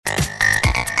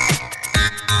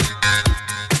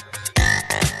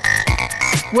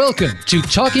Welcome to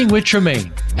Talking with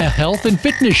Tremaine, a health and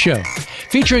fitness show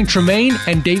featuring Tremaine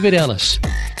and David Ellis.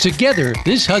 Together,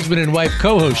 this husband and wife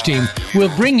co-host team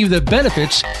will bring you the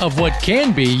benefits of what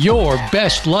can be your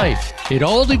best life. It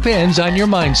all depends on your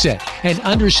mindset and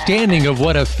understanding of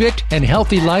what a fit and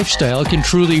healthy lifestyle can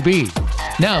truly be.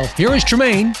 Now, here is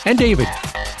Tremaine and David.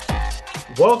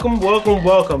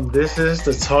 Welcome. This is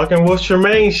the Talking with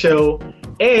Tremaine show.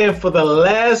 And for the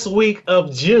last week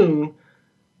of June,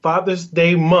 Father's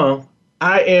Day month,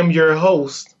 I am your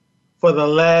host for the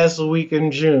last week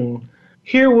in June.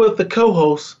 Here with the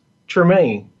co-host,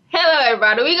 Tremaine. Hello,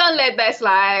 everybody. We're going to let that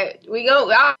slide. I'm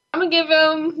going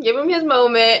to give him his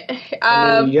moment.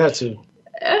 You got to. Do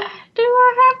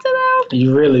I have to, though?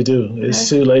 You really do. It's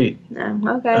too late.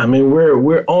 No, okay. I mean,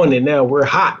 we're on it now. We're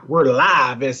hot. We're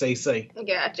live, as they say.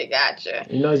 Gotcha.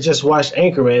 Just watched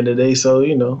Anchorman today, so,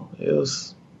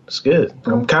 it's good.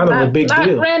 I'm kind of a big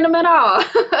deal. Not random at all.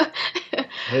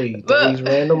 Hey, these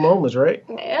random moments, right?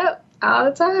 Yep, all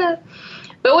the time.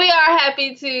 But we are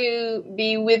happy to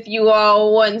be with you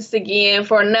all once again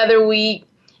for another week.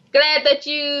 Glad that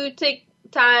you took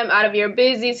time out of your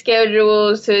busy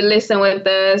schedules to listen with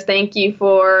us. Thank you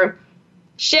for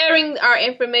sharing our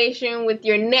information with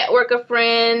your network of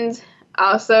friends.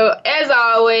 Also, as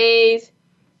always,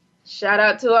 shout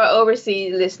out to our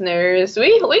overseas listeners. We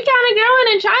kind of growing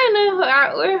in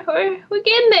China. We're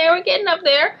getting there. We're getting up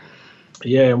there.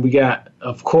 Yeah, and we got,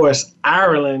 of course,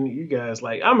 Ireland. You guys,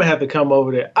 I'm going to have to come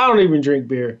over there. I don't even drink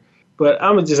beer, but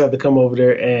I'm going to just have to come over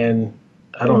there and,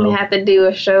 I don't know. We have to do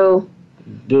a show.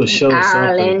 Do a show or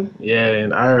Ireland. Something. Yeah,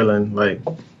 in Ireland.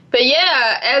 But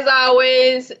yeah, as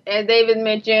always, as David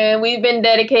mentioned, we've been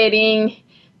dedicating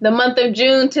the month of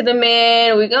June to the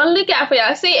men. We're going to look out for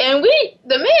y'all. See, and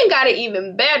the men got it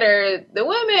even better. The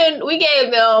women, we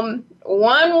gave them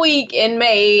 1 week in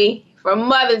May for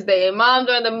Mother's Day. Moms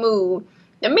are in the mood.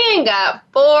 The men got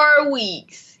 4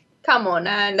 weeks. Come on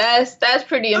now. That's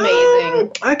pretty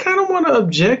amazing. I kind of want to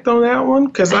object on that one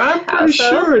because I'm pretty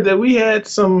sure that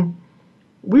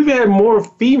we've had more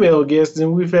female guests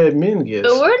than we've had men guests.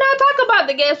 But we're not talking about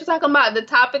the guests. We're talking about the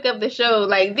topic of the show.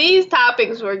 These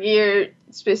topics were geared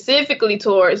specifically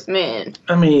towards men.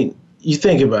 I mean, you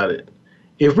think about it.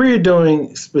 If we're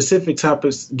doing specific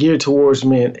topics geared towards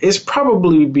men, it's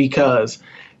probably because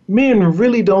men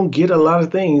really don't get a lot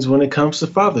of things when it comes to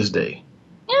Father's Day.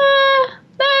 Yeah,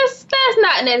 that's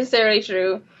not necessarily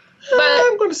true. But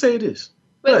I'm going to say it is.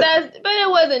 But it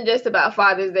wasn't just about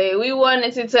Father's Day. We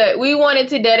wanted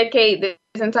to dedicate this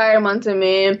entire month to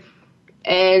men,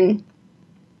 and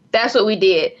that's what we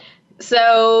did.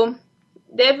 So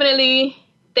definitely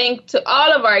thank to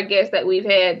all of our guests that we've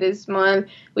had this month.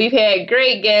 We've had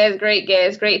great guests,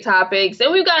 great topics,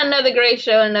 and we've got another great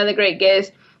show, another great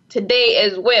guest today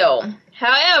as well.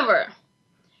 However,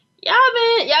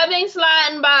 y'all been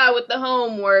sliding by with the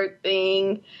homework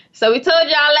thing. So we told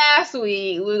y'all last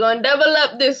week we're gonna double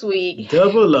up this week.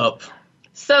 Double up.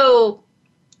 So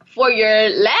for your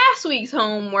last week's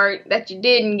homework that you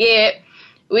didn't get,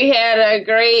 we had a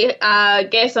great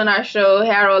guest on our show,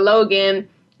 Harold Logan.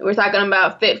 We're talking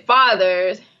about fit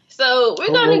fathers. So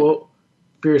we're gonna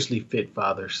fiercely fit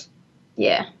fathers.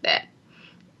 Yeah, that.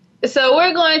 So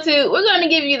we're going to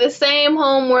give you the same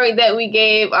homework that we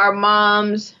gave our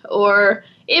moms, or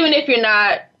even if you're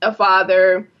not a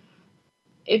father,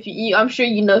 I'm sure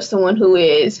you know someone who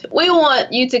is. We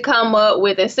want you to come up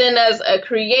with and send us a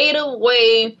creative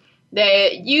way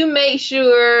that you make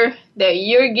sure that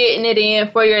you're getting it in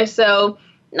for yourself,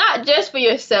 not just for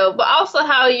yourself, but also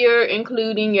how you're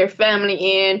including your family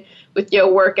in with your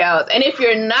workouts. And if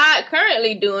you're not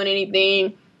currently doing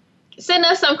anything, send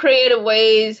us some creative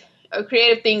ways, a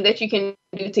creative thing that you can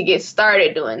do to get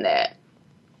started doing that.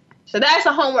 So that's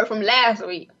a homework from last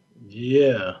week.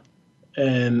 Yeah.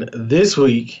 And this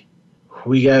week,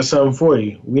 we got something for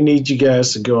you. We need you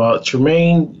guys to go out.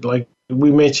 Tremaine, like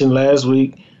we mentioned last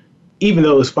week, even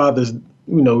though it's Father's,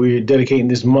 we're dedicating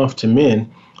this month to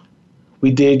men, we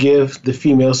did give the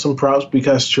females some props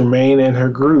because Tremaine and her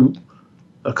group,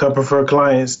 a couple of her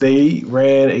clients, they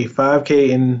ran a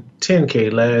 5K and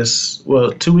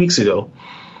 10K 2 weeks ago.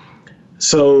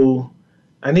 So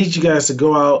I need you guys to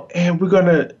go out and we're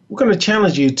gonna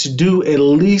challenge you to do at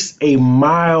least a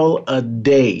mile a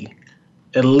day.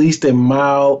 At least a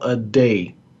mile a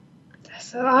day.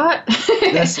 That's a lot.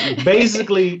 That's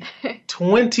basically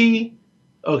 20.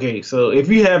 Okay, so if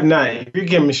you're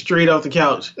getting straight off the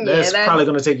couch, that's probably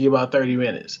gonna take you about 30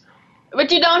 minutes.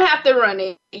 But you don't have to run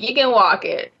it. You can walk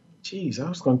it. Jeez, I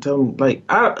was gonna tell them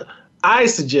I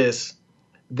suggest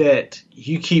that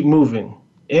you keep moving.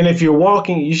 And if you're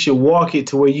walking, you should walk it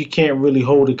to where you can't really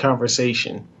hold a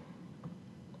conversation.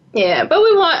 Yeah, but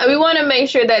we want to make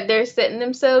sure that they're setting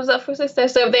themselves up for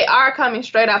success. So if they are coming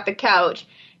straight off the couch,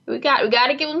 we got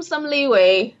to give them some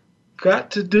leeway.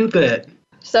 Got to do that.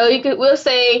 So we'll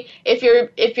say if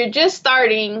you're just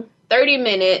starting, 30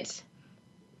 minutes,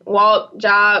 walk,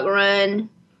 jog, run.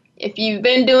 If you've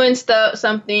been doing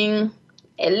something,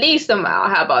 at least a mile.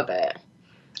 How about that?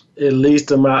 At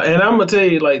least a mile. And I'm gonna tell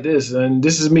you like this, and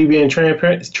this is me being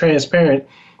transparent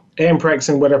and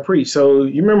practicing what I preach. So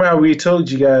you remember how we told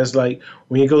you guys, like,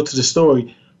 when you go to the store,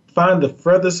 find the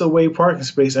furthest away parking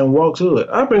space and walk to it.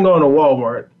 I've been going to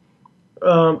Walmart.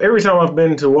 Every time I've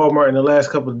been to Walmart in the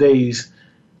last couple of days,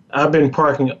 I've been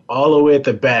parking all the way at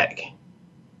the back,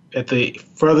 at the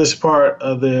furthest part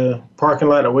of the parking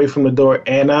lot away from the door,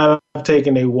 and I've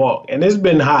taken a walk. And it's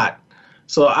been hot,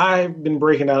 so I've been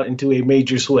breaking out into a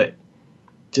major sweat,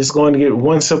 just going to get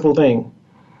one simple thing.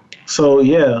 So,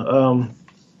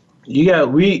 yeah,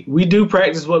 we do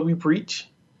practice what we preach.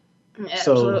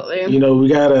 Absolutely. So, we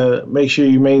got to make sure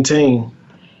you maintain.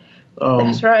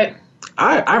 That's right.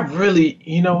 I really,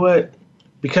 you know what,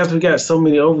 because we got so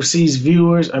many overseas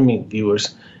viewers and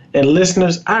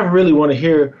listeners, I really want to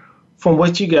hear from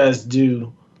what you guys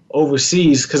do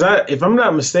overseas. Because if I'm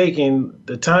not mistaken,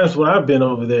 the times when I've been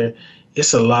over there,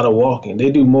 it's a lot of walking.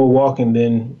 They do more walking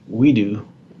than we do.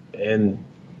 And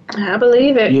I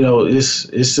believe it.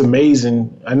 It's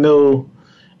amazing. I know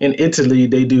in Italy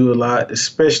they do a lot,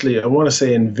 especially I want to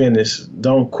say in Venice.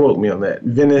 Don't quote me on that.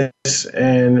 Venice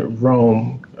and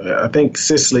Rome. I think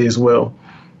Sicily as well.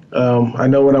 I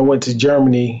know when I went to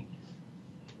Germany,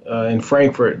 in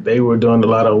Frankfurt, they were doing a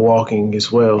lot of walking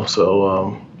as well.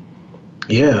 So,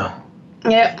 yeah.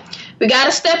 Yep. We got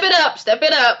to step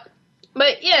it up.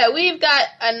 But, yeah, we've got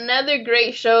another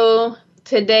great show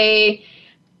today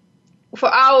for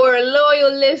our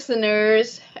loyal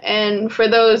listeners and for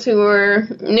those who are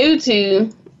new to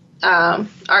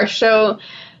our show. A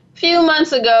few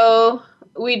months ago,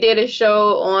 we did a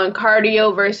show on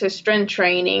cardio versus strength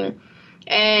training.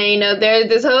 And, there's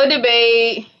this whole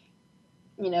debate,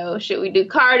 should we do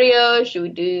cardio? Should we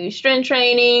do strength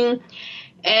training?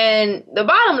 And the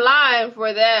bottom line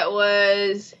for that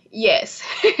was yes.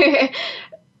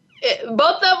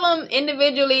 Both of them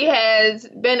individually has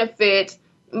benefits,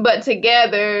 but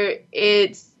together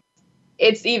it's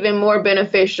even more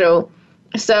beneficial.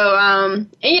 So, and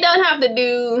you don't have to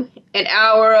do an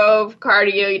hour of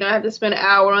cardio. You don't have to spend an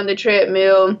hour on the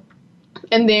treadmill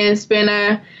and then spend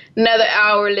another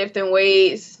hour lifting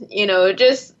weights,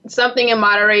 just something in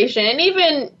moderation. And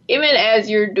even as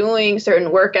you're doing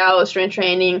certain workouts, strength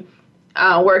training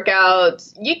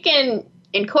workouts, you can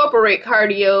incorporate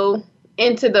cardio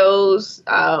into those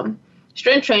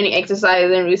strength training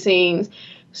exercises and routines.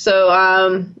 So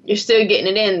you're still getting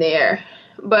it in there.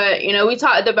 But, we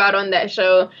talked about on that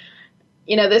show,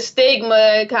 the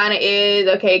stigma kind of is,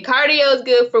 okay, cardio is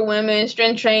good for women,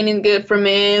 strength training is good for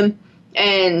men.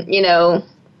 And,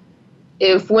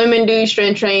 if women do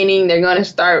strength training, they're going to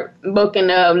start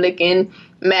bulking up, looking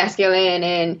masculine,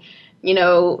 and,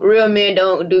 real men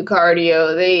don't do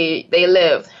cardio. They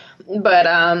live. But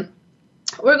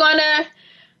we're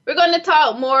going to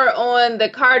talk more on the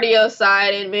cardio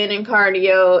side and men in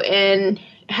cardio and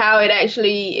how it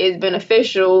actually is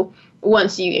beneficial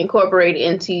once you incorporate it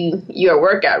into your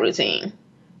workout routine.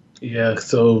 Yeah,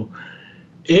 so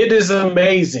it is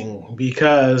amazing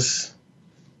because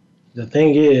the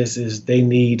thing is they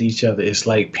need each other. It's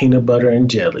like peanut butter and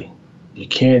jelly. You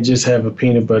can't just have a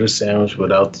peanut butter sandwich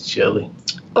without the jelly.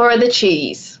 Or the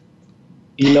cheese.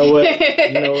 You know what?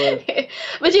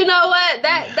 But you know what?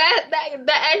 That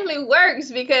actually works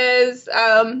because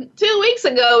 2 weeks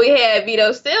ago we had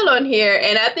Vito Steele on here,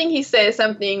 and I think he said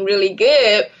something really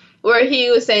good where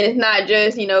he was saying it's not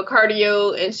just,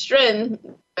 cardio and strength,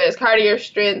 but it's cardio,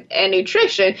 strength, and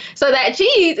nutrition. So that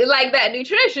cheese is like that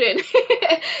nutrition.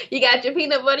 You got your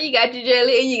peanut butter, you got your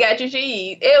jelly, and you got your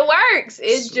cheese. It works.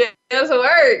 It just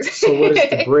works. So what is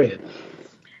the bread?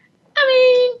 I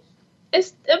mean,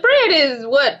 the bread is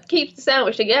what keeps the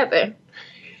sandwich together.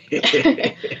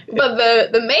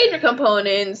 But the major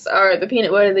components are the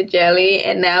peanut butter, the jelly,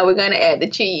 and now we're going to add the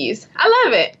cheese. I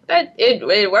love it.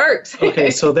 It works. Okay,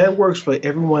 so that works for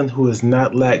everyone who is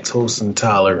not lactose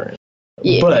intolerant.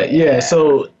 Yeah. But, yeah,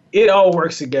 so it all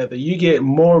works together. You get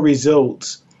more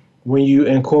results when you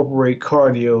incorporate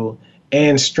cardio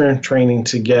and strength training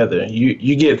together.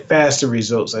 You get faster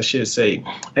results, I should say.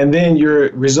 And then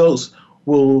your results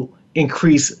will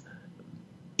increase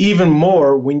even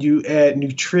more when you add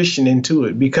nutrition into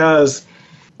it, because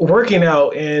working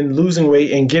out and losing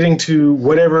weight and getting to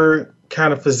whatever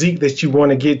kind of physique that you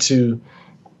want to get to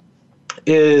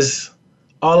is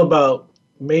all about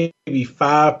maybe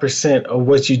 5% of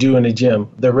what you do in the gym.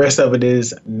 The rest of it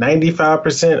is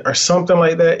 95% or something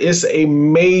like that. It's a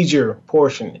major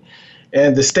portion.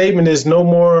 And the statement is no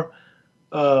more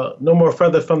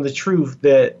further from the truth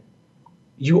that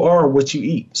you are what you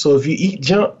eat. So if you eat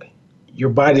junk, your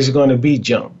body's going to be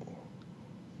junk.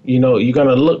 You know, you're going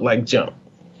to look like junk.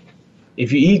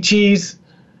 If you eat cheese,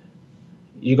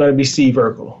 you're going to be Steve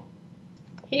Urkel.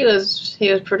 He was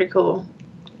pretty cool.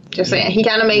 Just saying. He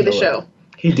kind of made the show.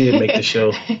 He did make the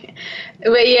show.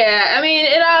 But yeah, I mean,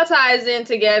 it all ties in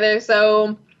together.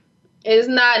 So it's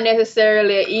not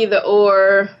necessarily an either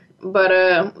or, but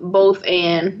a both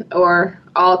and, or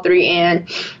all three and.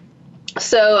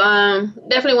 So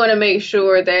definitely want to make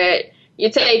sure that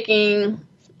you're taking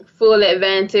full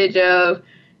advantage of,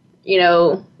 you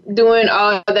know, doing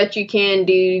all that you can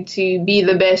do to be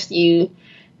the best you.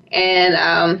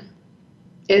 And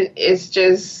it's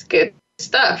just good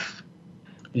stuff.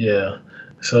 Yeah.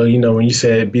 So, you know, when you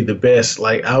said be the best,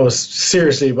 like I was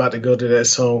seriously about to go to that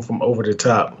song from Over the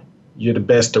Top. You're the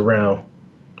best around.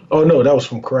 Oh, no, that was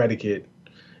from Karate Kid.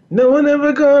 No one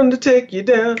ever going to take you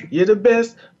down. You're the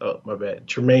best. Oh, my bad.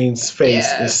 Tremaine's face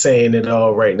is saying it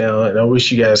all right now, and I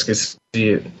wish you guys could see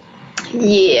it.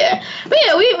 Yeah. But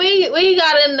yeah, we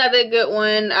got another good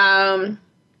one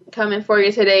coming for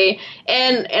you today.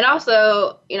 And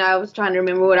also, you know, I was trying to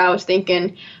remember what I was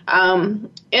thinking.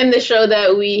 In the show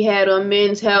that we had on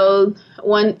Men's Health,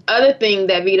 one other thing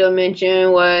that Vito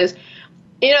mentioned was,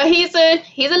 you know, he's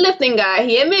a lifting guy.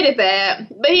 He admitted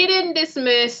that, but he didn't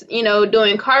dismiss, you know,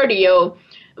 doing cardio.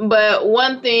 But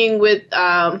one thing with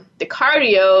the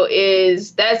cardio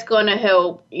is that's going to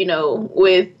help, you know,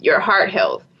 with your heart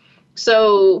health.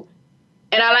 So,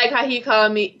 and I like how he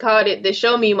called it the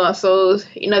show me muscles.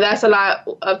 You know, that's a lot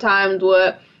of times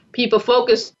what people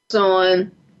focus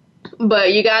on,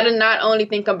 but you got to not only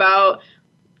think about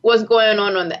what's going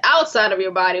on the outside of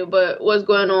your body, but what's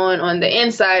going on the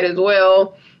inside as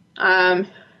well.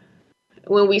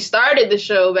 When we started the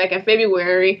show back in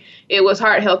February, it was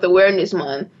Heart Health Awareness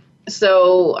Month.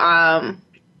 So, I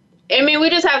mean, we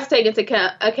just have to take into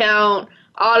account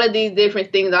all of these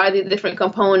different things, all of these different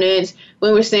components.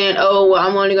 When we're saying, oh, well,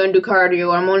 I'm only going to do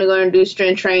cardio, I'm only going to do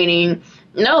strength training.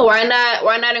 No, why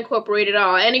not incorporate it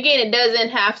all? And again, it doesn't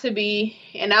have to be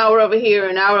an hour over here,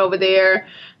 an hour over there.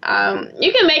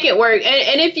 You can make it work.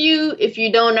 And if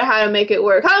you don't know how to make it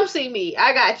work, come see me.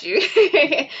 I got you.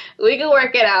 We can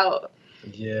work it out.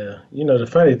 Yeah. You know, the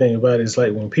funny thing about it is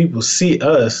like when people see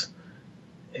us,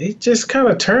 they just kind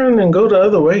of turn and go the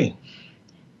other way.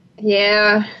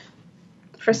 Yeah.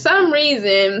 For some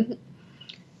reason,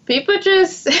 people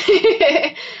just,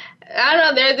 I don't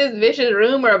know, there's this vicious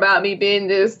rumor about me being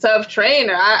this tough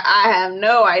trainer. I have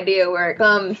no idea where it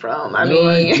comes from. No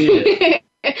idea.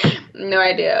 No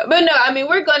idea. But no, I mean,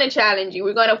 we're going to challenge you.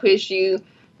 We're going to push you.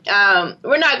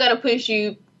 We're not going to push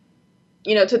you,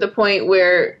 you know, to the point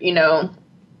where, you know,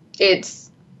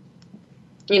 it's,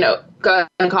 you know, going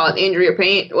to cause injury or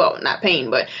pain. Well, not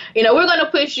pain, but, you know, we're going to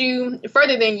push you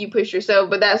further than you push yourself.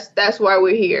 But that's why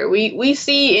we're here. We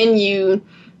see in you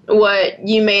what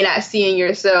you may not see in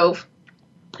yourself.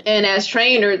 And as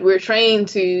trainers, we're trained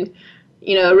to,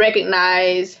 you know,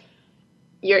 recognize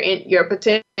your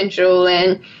potential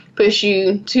and push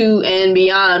you to and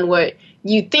beyond what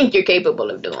you think you're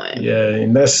capable of doing. Yeah,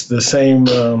 and that's the same,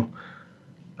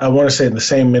 I want to say the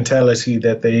same mentality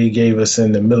that they gave us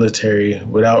in the military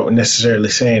without necessarily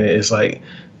saying it. It's like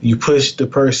you push the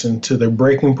person to their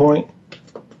breaking point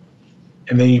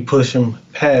and then you push them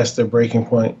past their breaking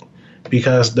point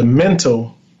because the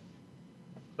mental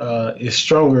is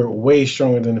stronger, way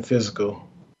stronger than the physical.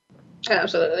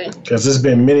 Absolutely. Because there's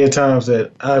been many times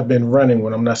that I've been running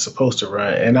when I'm not supposed to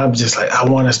run. And I'm just like, I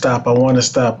want to stop.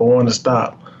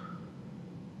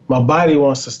 My body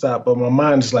wants to stop, but my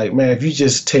mind is like, man, if you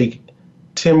just take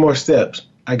 10 more steps,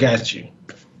 I got you.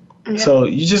 Yeah. So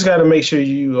you just got to make sure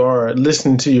you are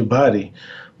listening to your body.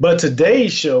 But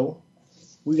today's show,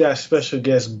 we got special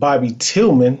guest Bobby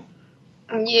Tillman.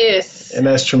 Yes. And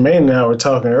as Tremaine and I were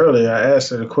talking earlier, I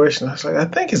asked her the question. I was like, I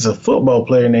think it's a football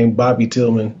player named Bobby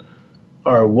Tillman.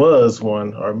 Or was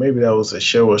one, or maybe that was a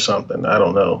show or something. I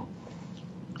don't know.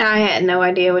 I had no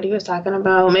idea what he was talking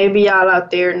about. Maybe y'all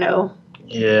out there know.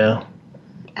 Yeah.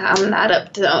 I'm not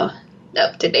up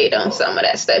to date on some of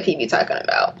that stuff he be talking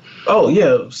about. Oh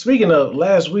yeah. Speaking of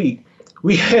last week,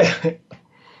 we had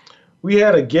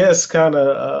a guest kind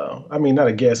of. I mean, not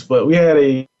a guest, but we had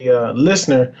a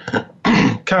listener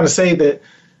kind of say that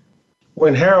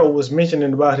when Harold was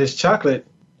mentioning about his chocolate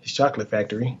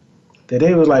factory. That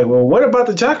they was like, well, what about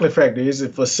the chocolate factory? Is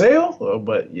it for sale?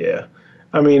 But yeah,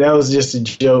 I mean, that was just a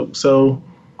joke. So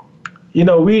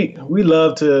we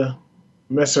love to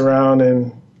mess around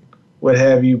and what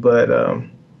have you, but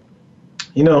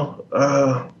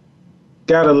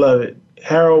gotta love it.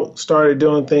 Harold started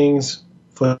doing things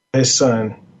for his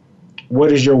son.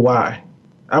 What is your why?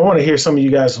 I want to hear some of you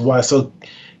guys' why. So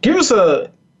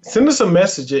send us a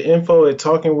message at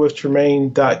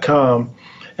info@talkingwithtremaine.com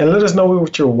and let us know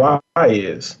what your why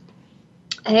is.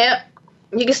 Yep.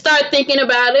 You can start thinking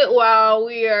about it while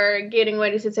we are getting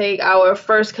ready to take our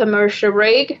first commercial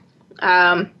break.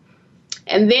 And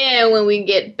then when we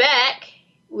get back,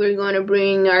 we're going to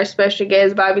bring our special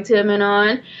guest, Bobby Tillman,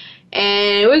 on.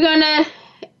 And we're going to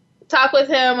talk with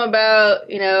him about,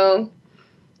 now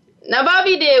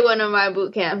Bobby did one of my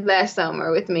boot camps last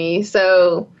summer with me.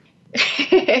 So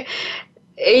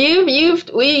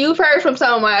you've heard from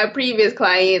some of my previous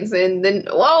clients and the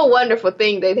wonderful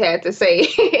thing they've had to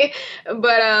say.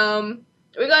 But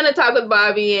we're going to talk with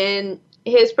Bobby and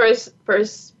his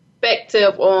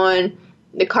perspective on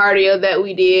the cardio that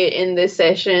we did in this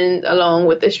session, along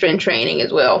with the strength training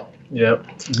as well. Yep.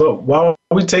 But while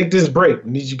we take this break,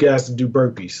 we need you guys to do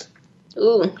burpees.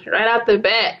 Ooh, right out the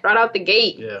bat, right out the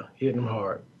gate. Yeah, hitting them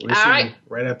hard. All right.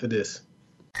 Right after this.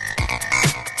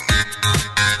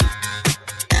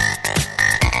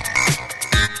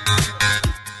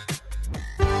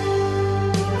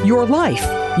 Your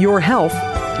life, your health,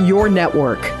 your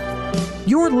network.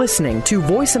 You're listening to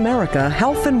Voice America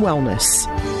Health and Wellness.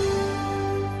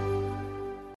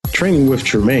 Training with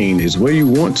Tremaine is where you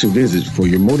want to visit for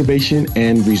your motivation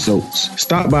and results.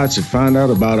 Stop by to find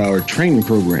out about our training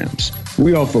programs.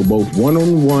 We offer both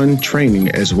one-on-one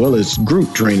training as well as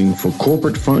group training for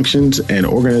corporate functions and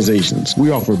organizations.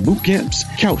 We offer boot camps,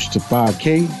 couch to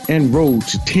 5K, and road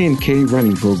to 10K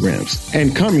running programs.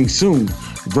 And coming soon,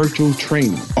 virtual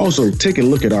training. Also, take a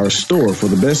look at our store for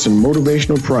the best in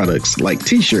motivational products like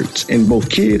t-shirts in both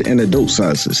kid and adult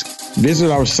sizes.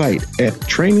 Visit our site at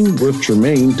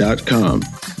trainingwithtremaine.com.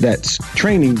 That's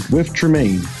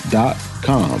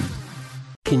trainingwithtremaine.com.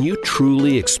 Can you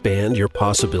truly expand your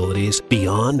possibilities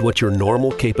beyond what your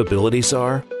normal capabilities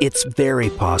are? It's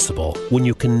very possible when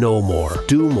you can know more,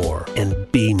 do more,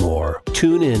 and be more.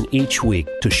 Tune in each week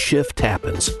to Shift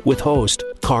Happens with host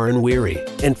Karin Weary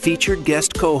and featured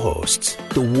guest co-hosts.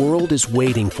 The world is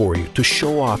waiting for you to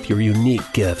show off your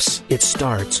unique gifts. It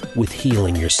starts with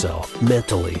healing yourself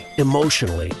mentally,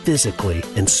 emotionally, physically,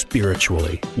 and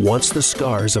spiritually. Once the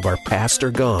scars of our past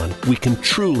are gone, we can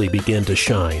truly begin to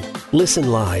shine.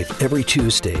 Listen live every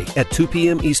Tuesday at 2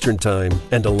 p.m. Eastern Time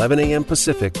and 11 a.m.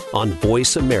 Pacific on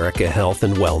Voice America Health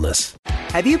and Wellness.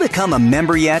 Have you become a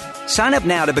member yet? Sign up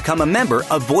now to become a member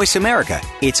of Voice America.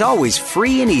 It's always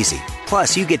free and easy.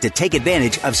 Plus, you get to take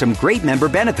advantage of some great member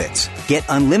benefits. Get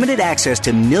unlimited access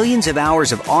to millions of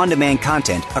hours of on-demand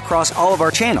content across all of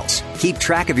our channels. Keep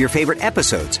track of your favorite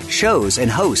episodes, shows, and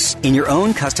hosts in your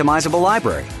own customizable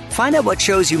library. Find out what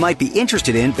shows you might be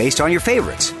interested in based on your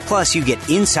favorites. Plus, you get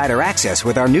insider access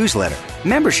with our newsletter.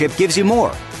 Membership gives you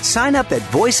more. Sign up at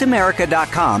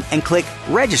voiceamerica.com and click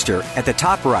register at the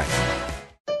top right.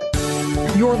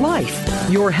 Your life,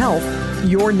 your health,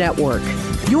 your network.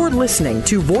 You're listening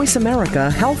to Voice America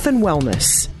Health and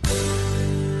Wellness.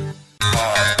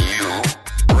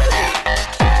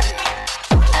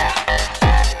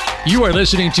 You are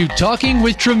listening to Talking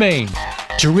with Tremaine.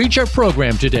 To reach our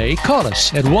program today, call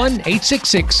us at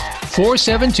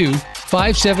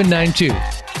 1-866-472-5792.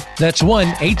 That's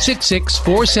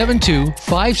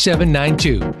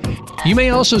 1-866-472-5792. You may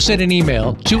also send an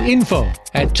email to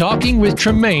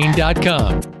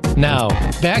info@talkingwithtremaine.com. Now,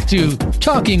 back to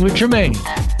Talking with Tremaine.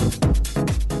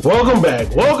 Welcome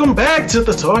back. Welcome back to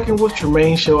the Talking with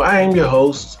Tremaine show. I am your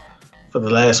host for the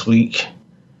last week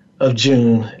of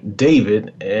June,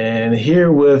 David, and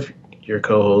here with your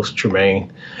co-host,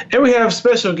 Tremaine. And we have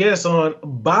special guests on,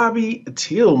 Bobby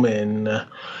Tillman.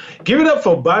 Give it up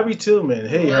for Bobby Tillman.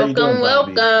 Hey, how you doing,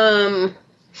 Bobby? Welcome.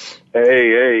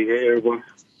 Hey, everyone.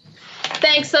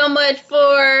 Thanks so much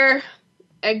for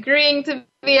agreeing to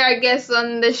be our guest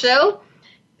on the show.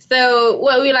 So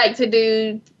what we like to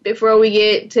do before we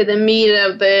get to the meat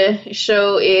of the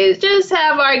show is just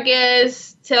have our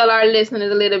guests tell our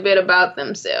listeners a little bit about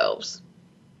themselves.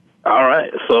 All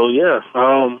right. So,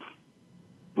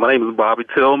 my name is Bobby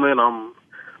Tillman. I'm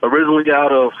originally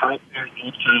out of Hyde Park,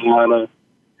 North Carolina.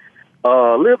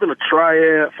 Lived in a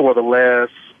triad for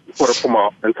my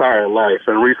entire life,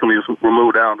 and recently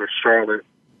moved down to Charlotte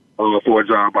for a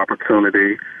job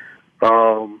opportunity.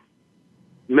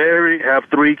 Married, have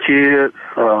 3 kids,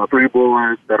 3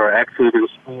 boys that are active in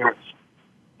sports.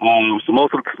 So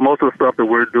most of the stuff that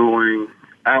we're doing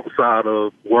outside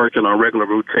of work and our regular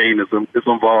routine is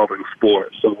involving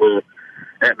sports. So we're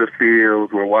at the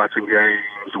fields, we're watching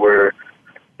games, we're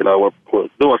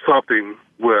doing something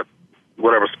with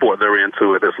whatever sport they're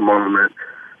into at this moment.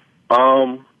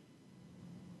 And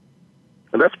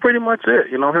that's pretty much it.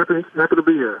 Happy to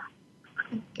be here.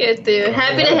 Good, dude.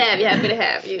 Happy to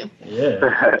have you.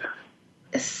 Yeah.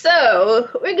 So,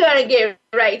 we're going to get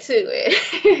right to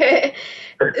it.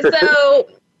 So,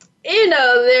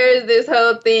 there's this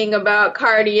whole thing about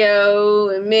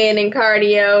cardio and men and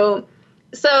cardio.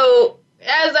 So,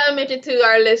 as I mentioned to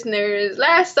our listeners,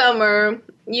 last summer,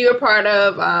 you were part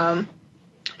of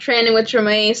Training with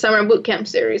Tremaine Summer Boot Camp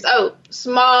Series. Oh,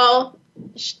 small,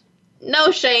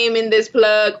 no shame in this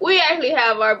plug. We actually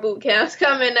have our boot camps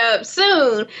coming up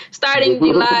soon, starting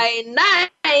July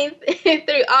 9th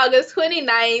through August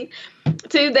 29th.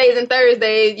 Tuesdays and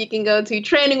Thursdays, you can go to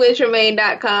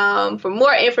trainingwithtremaine.com for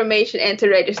more information and to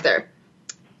register.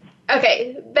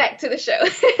 Okay, back to the show.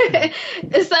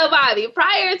 So, Bobby,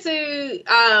 prior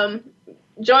to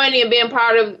joining and being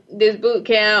part of this boot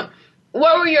camp,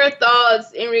 what were your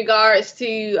thoughts in regards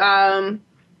to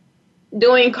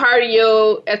doing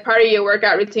cardio as part of your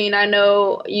workout routine? I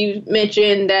know you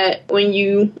mentioned that when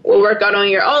you will work out on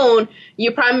your own,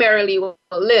 you primarily will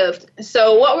lift.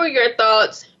 So what were your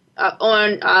thoughts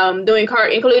on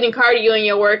including cardio in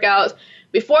your workouts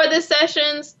before the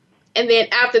sessions and then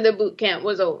after the boot camp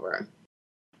was over?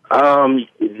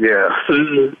 Yeah.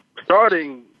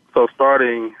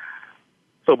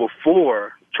 So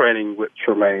before training with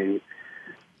Tremaine,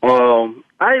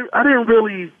 I didn't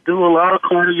really do a lot of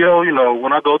cardio.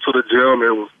 When I go to the gym,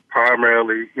 it was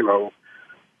primarily,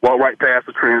 walk right past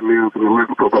the treadmills and then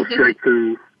go straight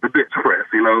to the bench press,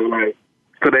 like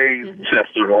today's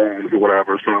chest or arms or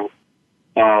whatever. So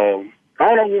all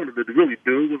I wanted to really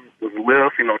do was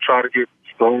lift, try to get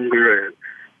stronger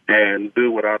and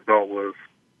do what I thought was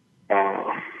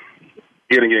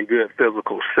getting in good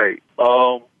physical shape.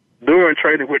 During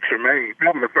training with Tremaine,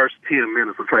 probably the first 10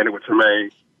 minutes of training with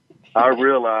Tremaine, I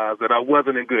realized that I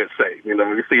wasn't in good shape.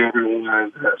 You see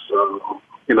everyone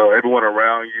everyone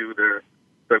around you,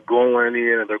 they're going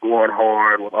in and they're going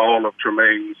hard with all of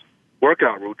Tremaine's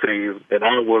workout routines, and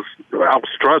I was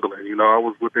struggling. I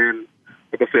was within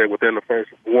the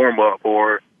first warm up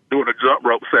or doing the jump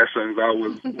rope sessions, I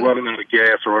was running out of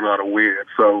gas or running out of wind.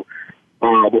 So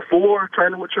before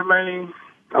training with Tremaine,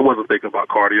 I wasn't thinking about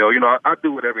cardio. I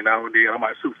do it every now and then. I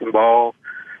might shoot some ball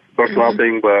or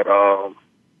something, but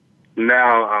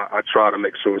now I try to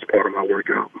make sure it's part of my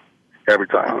workout every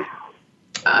time.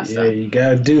 Awesome. Yeah, you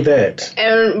gotta do that.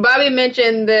 And Bobby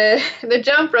mentioned the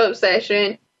jump rope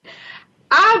session.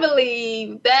 I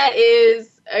believe that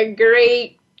is a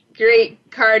great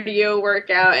cardio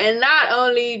workout, and not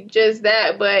only just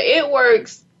that, but it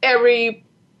works every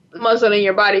muscle in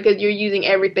your body because you're using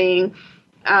everything.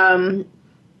 And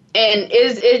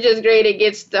it's just great. It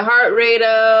gets the heart rate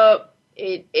up.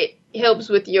 It helps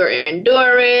with your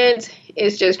endurance.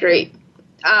 It's just great.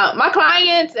 My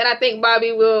clients, and I think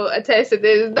Bobby will attest to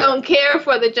this, don't care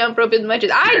for the jump rope as much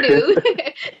as I do.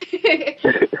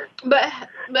 but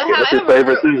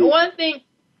however, one thing.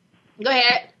 Go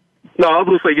ahead. No, I was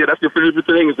going to say, yeah, that's your favorite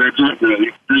thing is that jump rope.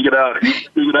 You figure it out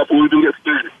before we do get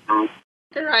started.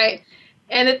 Right.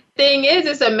 And the thing is,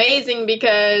 it's amazing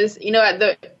because, at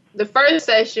the first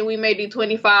session, we may do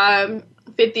 25,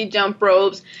 50 jump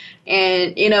ropes.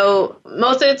 And,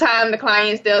 most of the time, the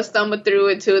clients, they'll stumble through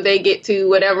it till they get to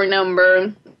whatever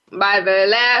number. By the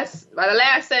last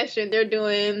session, they're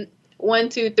doing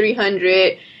 100, 200,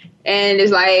 300. And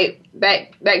it's like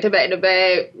back to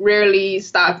back, rarely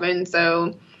stopping.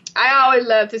 So I always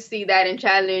love to see that and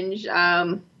challenge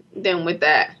them with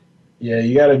that. Yeah,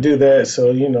 you got to do that.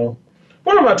 So,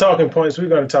 one of my talking points we're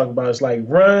going to talk about is like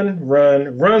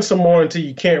run some more until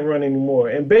you can't run anymore.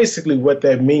 And basically what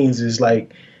that means is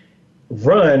like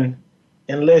run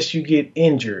unless you get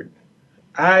injured.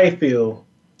 I feel,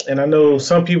 and I know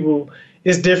some people,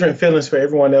 it's different feelings for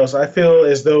everyone else. I feel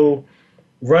as though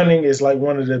running is like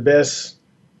one of the best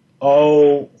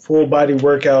all full body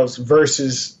workouts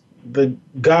versus the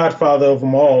godfather of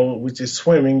them all, which is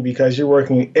swimming, because you're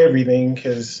working everything,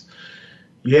 because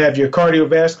you have your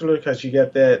cardiovascular because you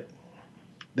got that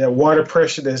water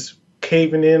pressure that's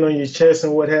caving in on your chest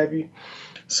and what have you.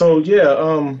 So,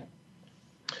 yeah.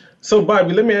 So,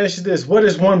 Bobby, let me ask you this. What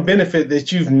is one benefit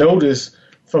that you've noticed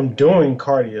from doing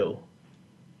cardio?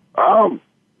 Probably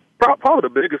the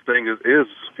biggest thing is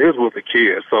with the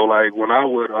kids. So, like, when I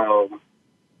would,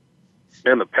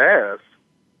 in the past,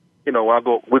 we go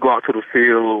out to the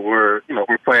field where,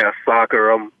 we're playing soccer.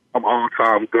 I'm I'm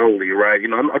all-time goalie, right? You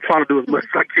know, I'm trying to do as much as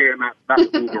I can not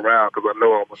to move around because I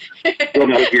know I'm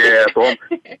going to get ass. So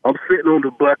I'm sitting on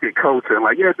the bucket coaching,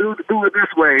 like, yeah, do it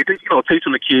this way. You know,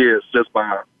 teaching the kids just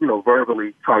by, you know,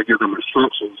 verbally trying to give them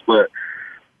instructions. But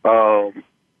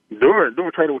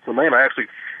during training with Tillman, I actually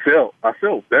felt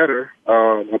better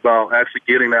about actually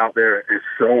getting out there and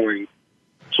showing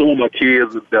my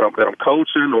kids that I'm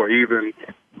coaching, or even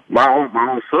my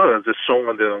own sons, just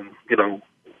showing them, you know,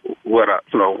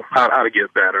 how to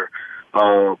get better.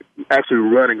 Actually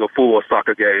running a full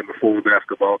soccer game, a full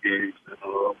basketball game,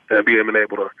 and being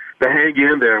able to hang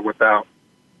in there without,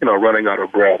 you know, running out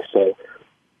of breath. So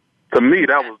to me,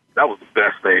 that was the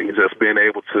best thing, just being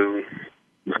able to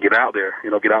just get out there,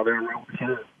 and run with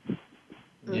kids.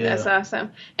 Yeah. That's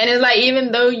awesome. And it's like,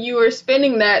 even though you were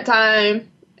spending that time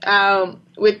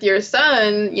with your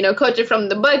son, you know, coaching from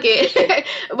the bucket,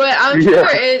 but I'm sure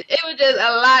it was just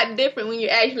a lot different when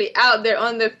you're actually out there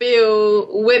on the field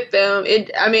with them.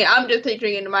 I'm just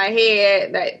picturing in my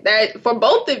head that for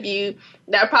both of you,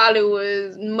 that probably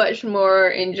was much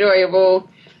more enjoyable.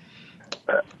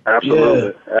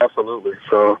 Absolutely.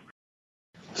 So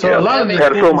a lot of had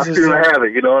to show my student have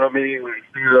it, you know what I mean?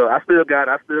 I still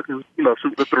can, you know,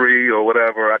 shoot the three or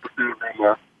whatever. I can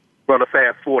still run a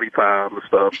fast 40 time and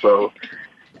stuff. So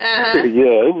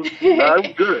it was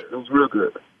good. It was real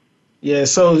good. Yeah,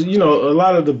 so, you know, a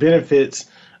lot of the benefits,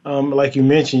 like you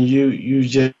mentioned, you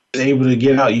just able to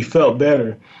get out, you felt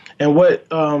better. And what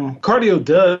cardio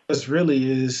does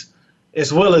really is,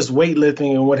 as well as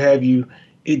weightlifting and what have you,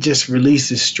 it just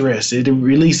releases stress. It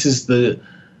releases the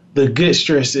good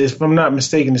stress. If I'm not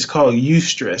mistaken, it's called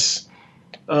eustress,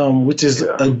 which is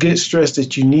a good stress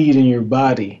that you need in your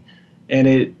body. And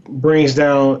it brings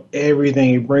down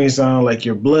everything. It brings down, like,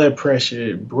 your blood pressure.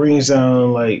 It brings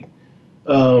down, like,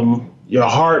 your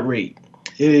heart rate.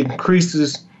 It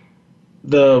increases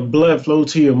the blood flow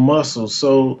to your muscles.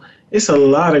 So it's a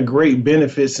lot of great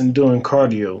benefits in doing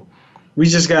cardio. We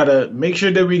just got to make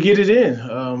sure that we get it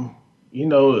in. You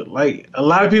know, like a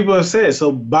lot of people have said,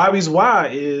 so Bobby's why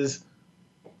is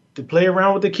to play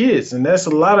around with the kids. And that's a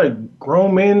lot of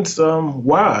grown men's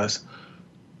whys.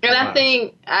 And I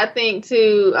think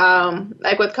too,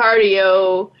 like with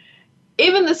cardio,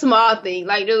 even the small thing,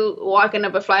 like just walking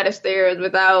up a flight of stairs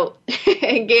without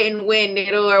getting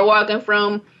winded, or walking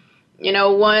from, you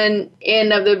know, one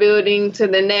end of the building to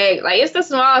the next. Like, it's the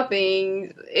small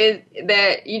things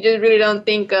that you just really don't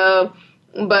think of,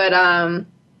 but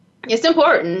it's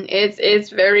important. It's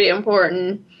very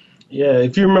important. Yeah,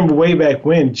 if you remember way back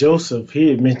when, Joseph, he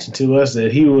had mentioned to us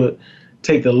that he would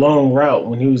take the long route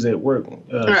when he was at work,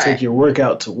 take your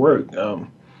workout to work.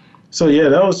 So yeah,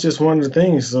 that was just one of the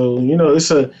things. So, you know,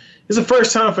 it's a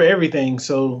first time for everything.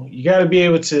 So you got to be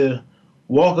able to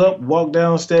walk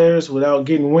downstairs without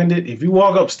getting winded. If you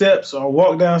walk up steps or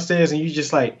walk downstairs and you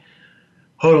just like,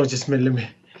 hold on just a minute,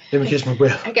 let me catch my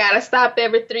breath. I gotta stop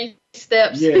every 3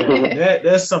 steps. Yeah,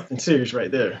 that's something serious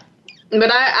right there. But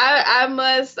I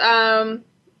must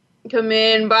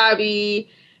commend Bobby.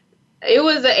 It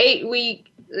was an 8-week,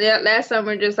 last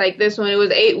summer, just like this one. It was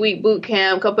an 8-week boot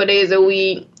camp, a couple of days a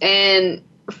week. And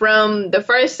from the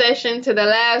first session to the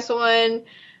last one,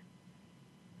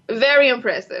 very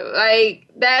impressive. Like,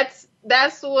 that's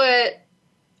what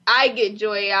I get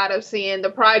joy out of, seeing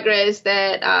the progress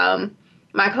that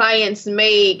my clients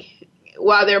make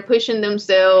while they're pushing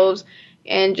themselves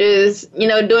and just, you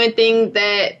know, doing things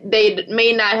that they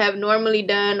may not have normally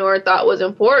done or thought was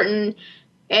important.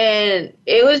 And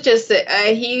it was just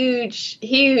a huge,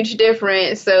 huge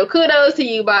difference. So kudos to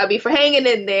you, Bobby, for hanging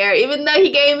in there, even though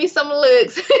he gave me some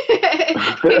looks.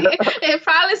 And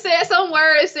probably said some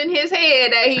words in his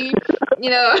head that he, you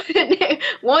know,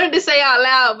 wanted to say out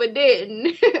loud but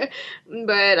didn't.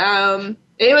 But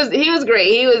he was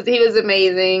great. He was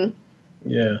amazing.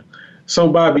 Yeah. So,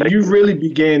 Bobby, you really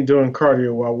began doing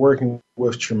cardio while working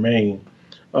with Tremaine.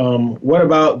 What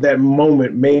about that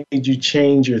moment made you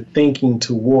change your thinking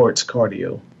towards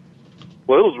cardio?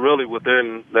 Well, it was really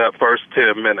within that first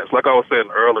 10 minutes. Like I was saying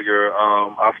earlier,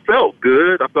 I felt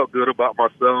good. I felt good about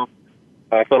myself.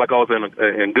 I felt like I was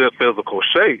in good physical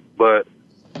shape. But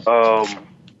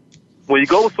when you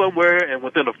go somewhere and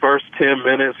within the first 10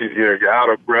 minutes you're out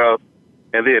of breath,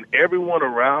 and then everyone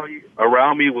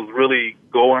around me was really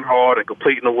going hard and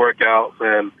completing the workouts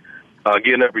and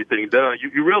getting everything done,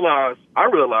 I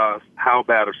realized how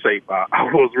bad of shape I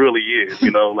was really in.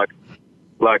 You know,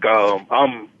 like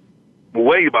I'm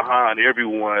way behind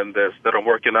everyone that I'm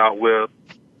working out with.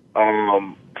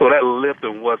 So that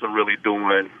lifting wasn't really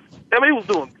doing. I mean, it was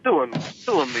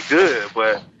doing me good,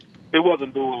 but it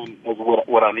wasn't doing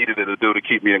what I needed it to do to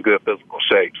keep me in good physical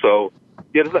shape. So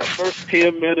there's that first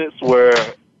 10 minutes where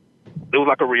it was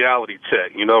like a reality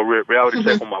check, reality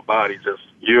check on my body. Just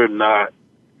you're not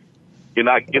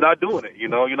doing it. You're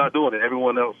not doing it.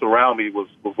 Everyone else around me was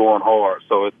going hard,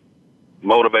 so it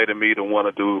motivated me to want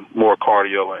to do more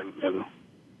cardio and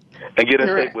get in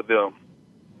shape with them.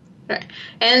 Right.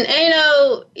 And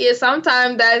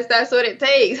sometimes that's what it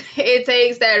takes. It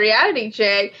takes that reality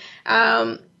check.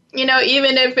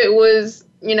 Even if it was,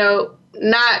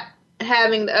 not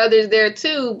having the others there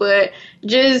too, but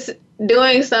just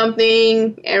doing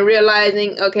something and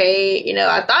realizing, okay,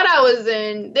 I thought I was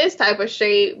in this type of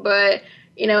shape, but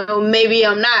maybe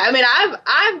I'm not. I mean,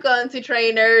 I've gone to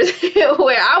trainers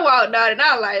where I walked out and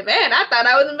I was like, man, I thought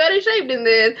I was in better shape than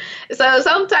this. So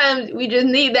sometimes we just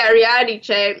need that reality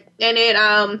check, and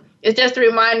it's just a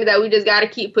reminder that we just got to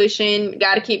keep pushing,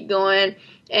 got to keep going.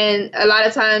 And a lot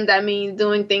of times that means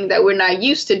doing things that we're not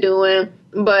used to doing,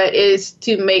 but it's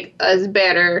to make us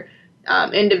better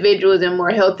individuals and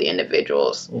more healthy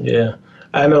individuals. Yeah.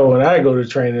 I know when I go to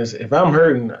trainers, if I'm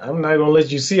hurting, I'm not going to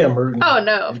let you see I'm hurting. Oh,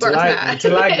 no, of course not.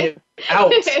 Until I get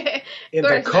out in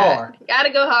the car. Got to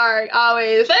go hard,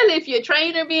 always. Especially if you're a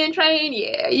trainer being trained,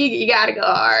 yeah, you got to go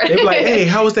hard. They're like, hey,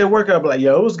 how was that workout? I'm like,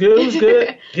 yo, it was good.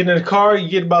 Get in the car, you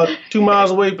get about 2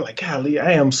 miles away, be like, golly,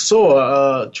 I am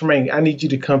sore. Tremaine, I need you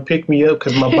to come pick me up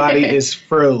because my body is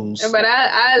froze. But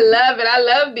I love it. I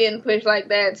love being pushed like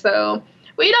that, so...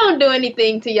 We don't do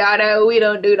anything to y'all that we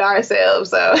don't do to ourselves.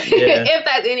 So if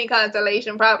that's any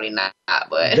consolation, probably not.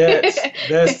 But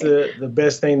that's the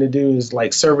best thing to do is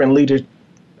like servant leader.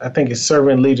 I think it's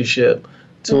servant leadership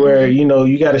to where,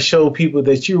 you got to show people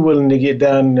that you're willing to get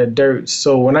down in the dirt.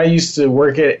 So when I used to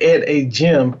work at a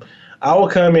gym, I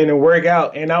would come in and work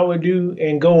out and I would do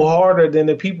and go harder than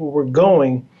the people were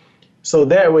going. So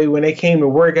that way, when they came to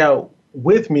work out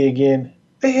with me again,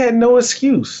 they had no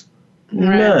excuse.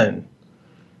 Right. None.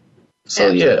 So,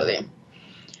 absolutely. Yeah.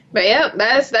 But yeah,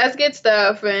 that's good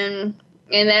stuff. And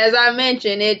as I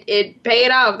mentioned, it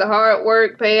paid off. The hard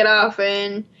work paid off,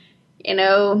 and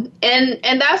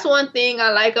and that's one thing I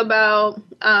like about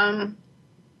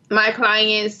my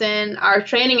clients and our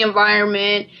training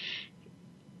environment.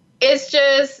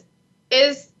 It's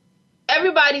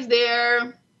everybody's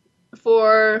there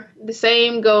for the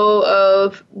same goal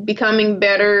of becoming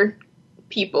better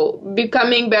people,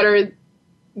 becoming better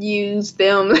use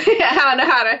them. I don't know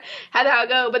how to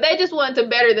go, but they just want to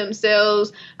better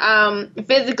themselves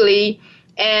physically,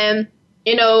 and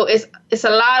it's a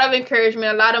lot of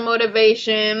encouragement, a lot of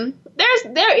motivation.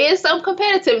 There is some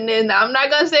competitiveness. Now, I'm not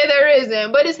gonna say there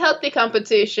isn't, but it's healthy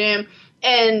competition,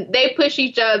 and they push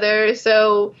each other.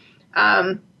 So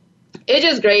it's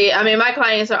just great. I mean, my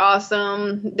clients are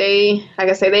awesome. They, like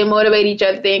I say, they motivate each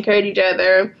other, they encourage each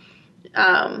other,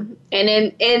 and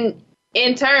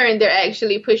in turn, they're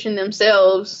actually pushing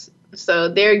themselves, so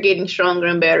they're getting stronger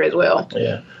and better as well.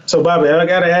 Yeah. So, Bobby, I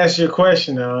got to ask you a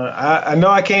question. I know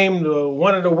I came to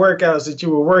one of the workouts that you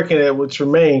were working at with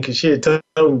Tremaine because she had told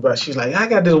me about. She's like, I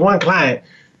got this one client,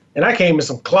 and I came in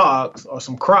some clogs or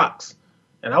some Crocs,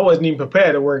 and I wasn't even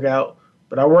prepared to work out,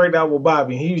 but I worked out with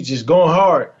Bobby, and he was just going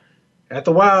hard.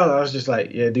 After a while, I was just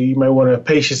like, yeah, dude, you might want to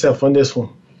pace yourself on this one.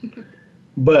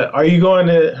 But are you going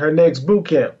to her next boot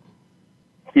camp?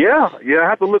 Yeah, I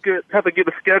have to get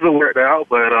the schedule worked out,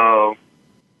 but I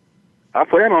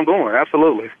plan on going,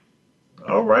 absolutely.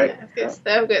 All right. That's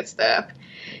good stuff.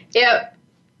 Yep.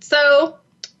 So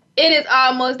it is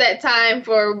almost that time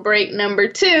for break number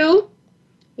 2.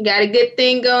 We got a good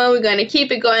thing going. We're going to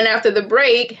keep it going after the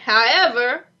break.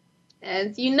 However,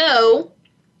 as you know,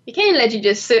 you can't let you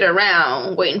just sit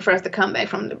around waiting for us to come back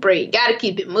from the break. Got to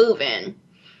keep it moving.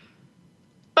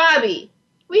 Bobby,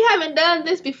 we haven't done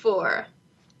this before.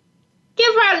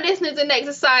 Give our listeners an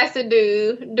exercise to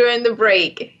do during the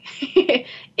break.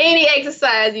 Any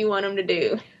exercise you want them to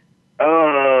do.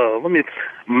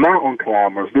 Mountain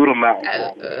climbers. Do the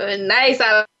mountain climbers. Nice.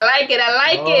 I like it.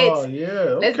 Oh, yeah.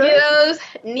 Okay. Let's get those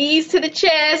knees to the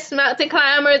chest. Mountain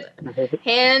climbers.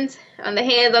 Hands on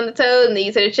the toes,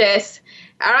 knees to the chest.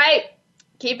 All right.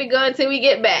 Keep it going until we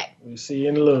get back. We'll see you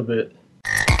in a little bit.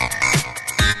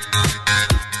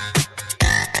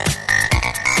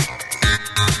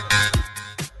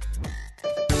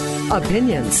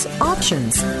 Opinions,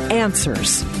 options,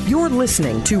 answers. You're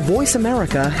listening to Voice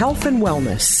America Health and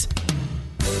Wellness.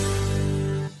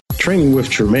 Training with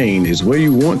Tremaine is where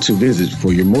you want to visit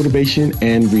for your motivation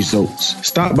and results.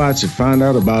 Stop by to find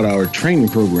out about our training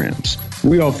programs.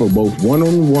 We offer both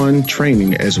one-on-one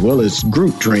training as well as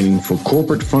group training for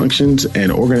corporate functions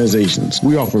and organizations.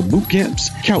 We offer boot camps,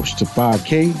 couch to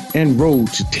 5K, and road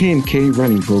to 10K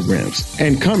running programs.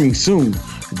 And coming soon,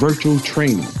 virtual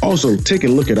training. Also, take a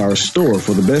look at our store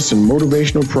for the best in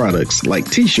motivational products like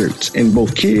t-shirts in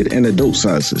both kid and adult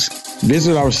sizes.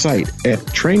 Visit our site at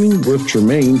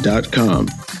trainingwithtremaine.com.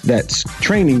 That's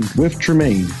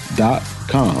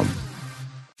trainingwithtremaine.com.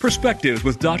 Perspectives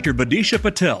with Dr. Badisha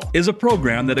Patel is a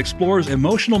program that explores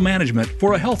emotional management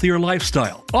for a healthier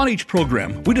lifestyle. On each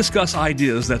program, we discuss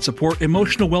ideas that support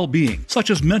emotional well-being, such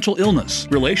as mental illness,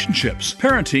 relationships,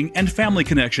 parenting, and family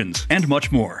connections, and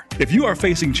much more. If you are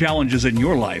facing challenges in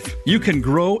your life, you can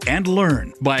grow and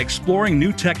learn by exploring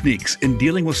new techniques in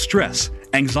dealing with stress,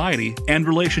 anxiety, and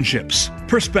relationships.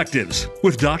 Perspectives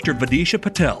with Dr. Badisha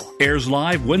Patel airs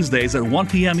live Wednesdays at 1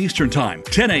 p.m. Eastern Time,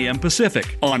 10 a.m.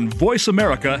 Pacific on Voice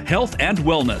America Health and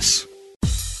Wellness.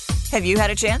 Have you had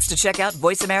a chance to check out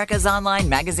Voice America's online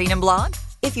magazine and blog?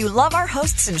 If you love our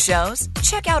hosts and shows,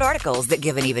 check out articles that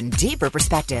give an even deeper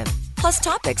perspective, plus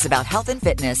topics about health and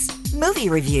fitness, movie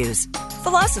reviews,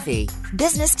 philosophy,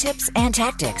 business tips and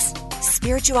tactics,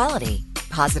 spirituality,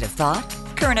 positive thought,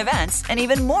 current events, and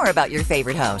even more about your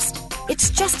favorite host. It's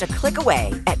just a click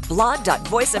away at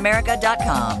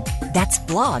blog.voiceamerica.com. That's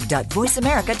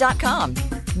blog.voiceamerica.com.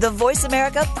 The Voice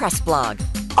America Press Blog.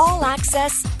 All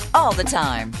access, all the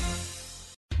time.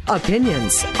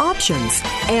 Opinions, options,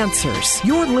 answers.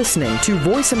 You're listening to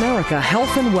Voice America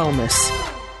Health and Wellness.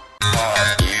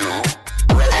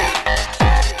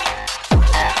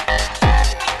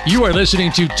 You are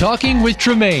listening to Talking with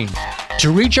Tremaine.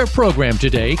 To reach our program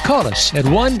today, call us at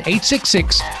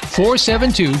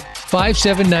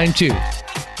 1-866-472-5792.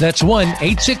 That's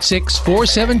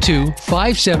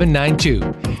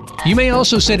 1-866-472-5792. You may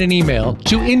also send an email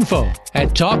to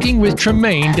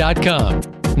info@talkingwithtremaine.com.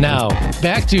 Now,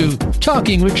 back to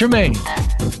Talking with Tremaine.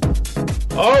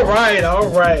 All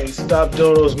right. Stop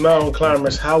doing those mountain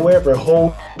climbers. However,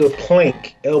 hold the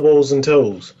plank, elbows and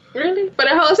toes. Really? For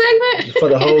the whole segment? For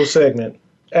the whole segment.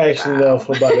 Actually, no,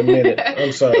 for about a minute.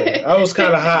 I'm sorry. I was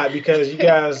kind of hot because you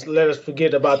guys let us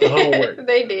forget about the homework.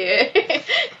 They did.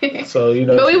 So,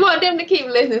 But we want them to keep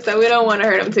listening, so we don't want to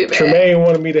hurt them too bad. Tremaine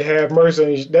wanted me to have mercy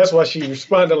on you. That's why she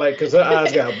responded because her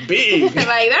eyes got big.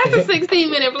 That's a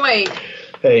 16-minute plank.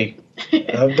 Hey,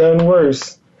 I've done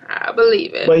worse. I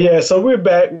believe it. But yeah, so we're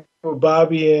back with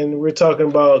Bobby, and we're talking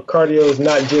about cardio is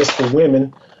not just for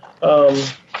women.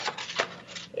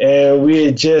 And we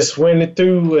had just went it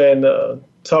through and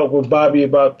talked with Bobby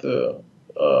about the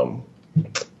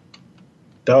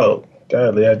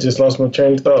Godly, I just lost my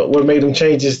train of thought. What made him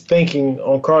change his thinking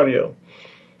on cardio?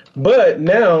 But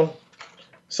now,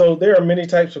 so there are many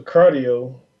types of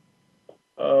cardio.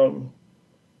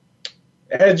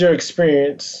 As your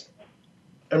experience,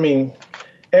 and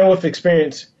with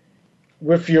experience,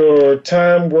 with your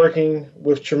time working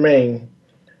with Tremaine,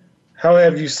 how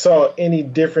have you saw any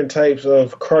different types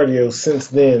of cardio since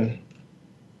then?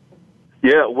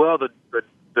 Yeah, well, the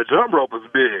jump rope is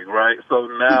big, right? So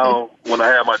now when I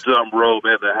have my jump rope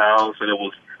at the house and it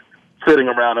was sitting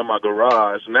around in my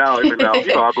garage, now every now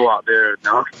I'll go out there and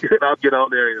I'll get out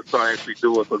there and start actually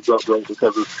doing some jump rope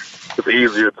because it's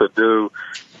easier to do.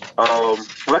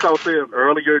 Like I was saying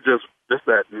earlier, just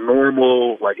that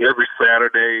normal, like every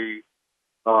Saturday,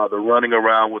 the running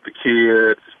around with the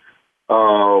kids.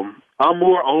 I'm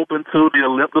more open to the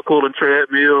elliptical and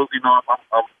treadmills. I'm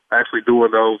actually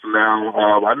doing those now.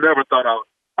 I've never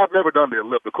done the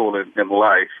elliptical in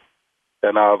life,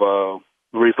 and I've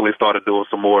recently started doing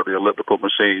some more of the elliptical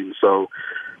machines. So,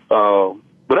 but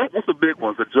that's a big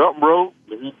one. The jump rope,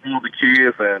 the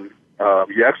kids, and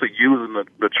you're actually using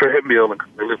the treadmill and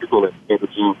elliptical in the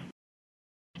gym.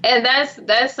 And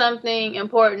that's something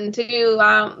important too.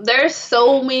 There's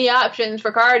so many options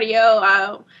for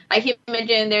cardio. Like you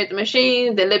mentioned, there's the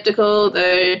machines, the elliptical,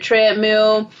 the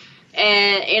treadmill,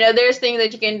 and there's things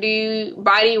that you can do.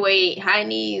 Body weight, high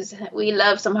knees. We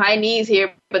love some high knees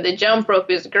here, but the jump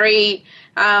rope is great.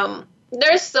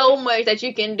 There's so much that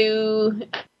you can do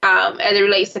as it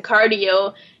relates to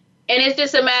cardio. And it's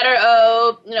just a matter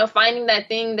of, finding that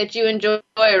thing that you enjoy.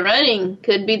 Running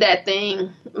could be that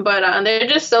thing. But there are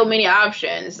just so many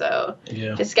options. So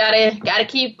just gotta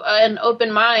keep an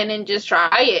open mind and just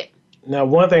try it. Now,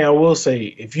 one thing I will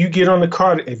say, if you get on the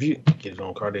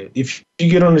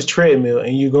treadmill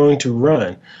and you're going to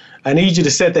run, I need you to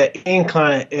set that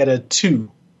incline at a 2.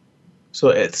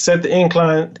 So set the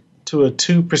incline to a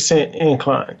 2%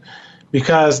 incline,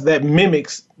 because that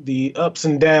mimics the ups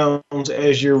and downs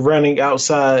as you're running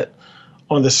outside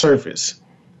on the surface.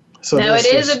 So now it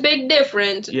is a big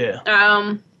difference. Yeah.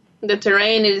 The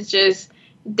terrain is just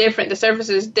different. The surface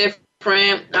is different.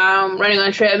 Running on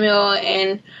a treadmill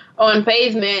and on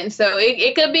pavement, so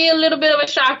it could be a little bit of a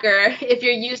shocker if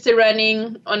you're used to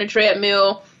running on a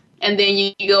treadmill and then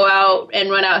you go out and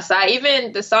run outside.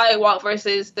 Even the sidewalk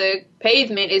versus the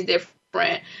pavement is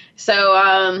different.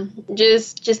 So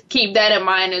just keep that in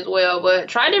mind as well. But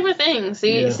try different things.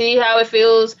 See how it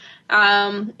feels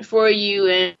for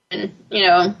you, and you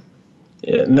know.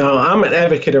 Yeah. Now I'm an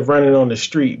advocate of running on the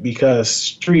street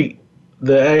because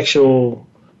the actual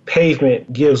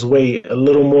pavement gives way a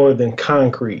little more than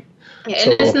concrete. Yeah,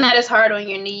 and it's not as hard on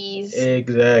your knees.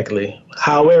 Exactly.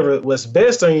 However, what's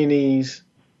best on your knees,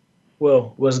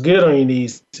 what's good on your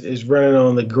knees is running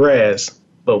on the grass.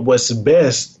 But what's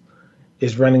best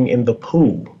is running in the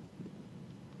pool.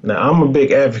 Now, I'm a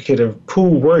big advocate of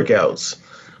pool workouts.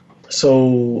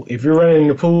 So if you're running in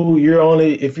the pool,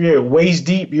 if you're waist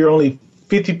deep, you're only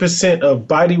 50% of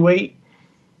body weight.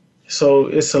 So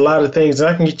it's a lot of things.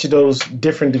 I can get you those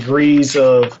different degrees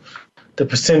of the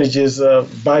percentages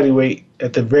of body weight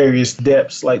at the various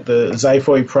depths, like the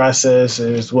xiphoid process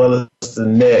as well as the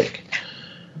neck.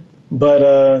 But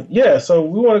so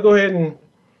we want to go ahead and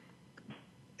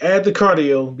add the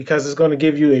cardio because it's going to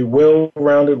give you a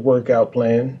well-rounded workout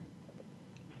plan.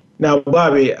 Now,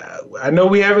 Bobby, I know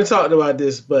we haven't talked about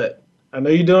this, but I know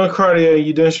you're doing cardio and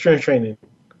you're doing strength training.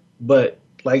 But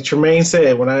like Tremaine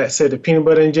said, when I said the peanut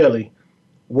butter and jelly,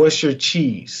 what's your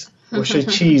cheese? What's your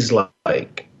cheese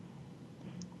like?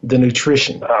 The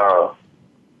nutrition. I'm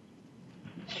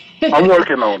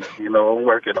working on it. I'm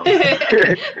working on it.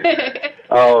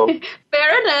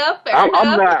 Fair enough. I'm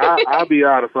not. I'll be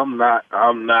honest. I'm not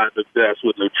the best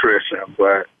with nutrition,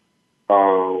 but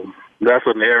that's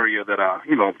an area that I'm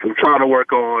trying to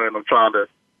work on. I'm trying to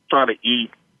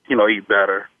eat, eat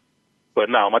better.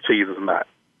 But no, my cheese is not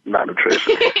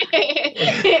nutrition.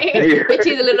 My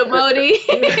cheese a little moldy.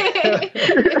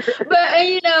 But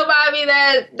Bobby,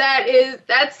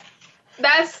 that's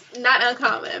not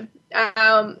uncommon.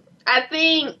 I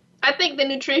think the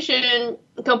nutrition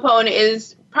component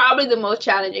is probably the most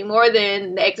challenging, more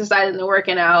than the exercise and the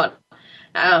working out.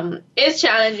 It's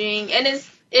challenging, and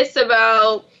it's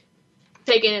about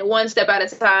taking it one step at a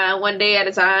time, one day at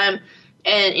a time.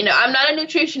 And, I'm not a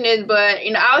nutritionist, but,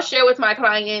 I'll share with my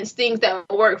clients things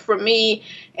that work for me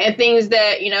and things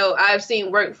that, I've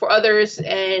seen work for others.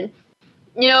 And,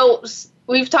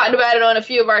 we've talked about it on a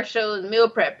few of our shows, meal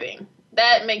prepping.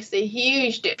 That makes a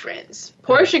huge difference.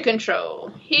 Portion control,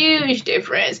 huge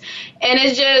difference. And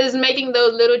it's just making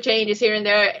those little changes here and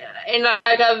there. And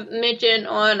like I've mentioned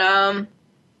on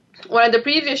one of the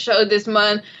previous shows this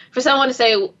month, for someone to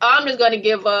say, I'm just going to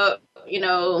give up,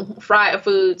 fried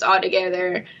foods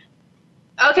altogether.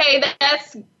 Okay,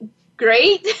 that's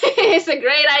great. It's a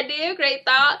great idea, great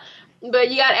thought. But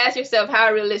you got to ask yourself,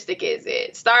 how realistic is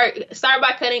it? Start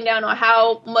by cutting down on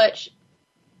how much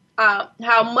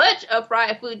of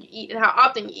fried food you eat and how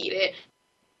often you eat it.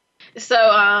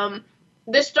 So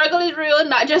the struggle is real,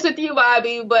 not just with you,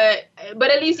 Bobby, but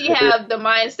at least you have the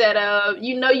mindset of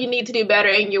you need to do better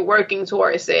and you're working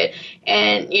towards it.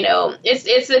 And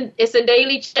it's a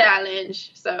daily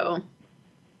challenge. So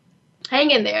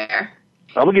hang in there.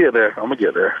 I'm gonna get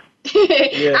there.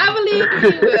 Yeah. I believe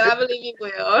you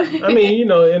will. I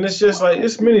mean, and it's just like,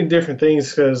 it's many different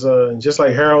things because just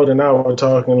like Harold and I were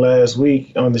talking last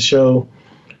week on the show,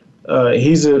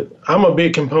 I'm a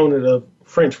big component of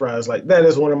French fries. Like, that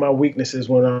is one of my weaknesses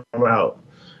when I'm out.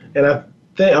 And I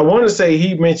want to say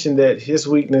he mentioned that his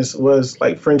weakness was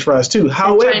like French fries too.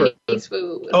 However, Chinese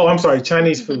food. Oh, I'm sorry,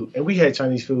 Chinese food. And we had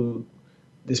Chinese food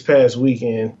this past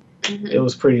weekend. Mm-hmm. It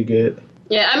was pretty good.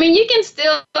 Yeah, I mean, you can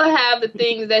still have the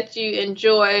things that you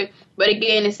enjoy, but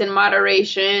again, it's in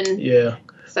moderation. Yeah,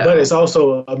 but it's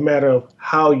also a matter of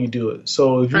how you do it.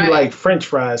 So if you like French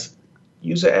fries,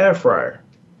 use an air fryer.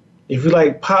 If you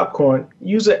like popcorn,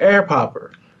 use an air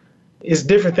popper. It's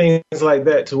different things like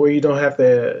that to where you don't have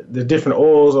the different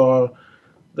oils or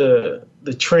the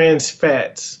trans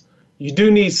fats. You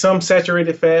do need some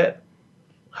saturated fat.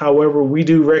 However, we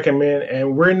do recommend,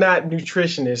 and we're not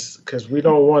nutritionists because we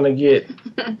don't want to get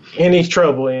any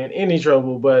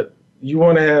trouble, but you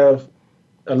want to have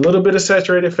a little bit of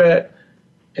saturated fat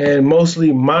and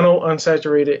mostly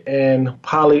monounsaturated and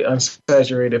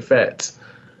polyunsaturated fats.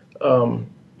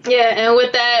 Yeah, and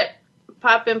with that,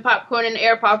 popping popcorn in the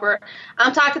air popper,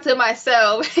 I'm talking to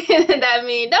myself. That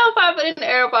means don't pop it in the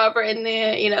air popper and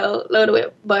then, load it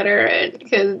with butter, and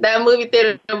because that movie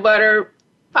theater butter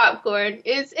popcorn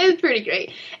is pretty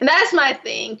great. And that's my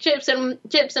thing. Chips and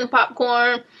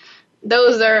popcorn,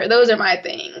 those are my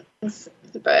things.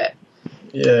 But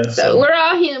yeah, so we're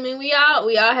all human. We all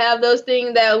have those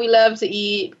things that we love to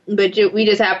eat, but we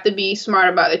just have to be smart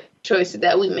about the choices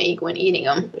that we make when eating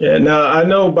them. Yeah. Now I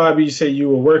know, Bobby, you said you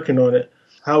were working on it.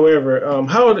 However,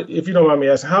 how old, if you don't mind me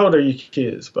asking, how old are your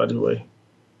kids, by the way?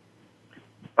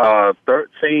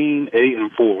 13, 8,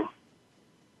 and 4.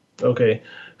 Okay.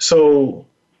 So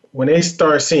when they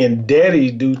start seeing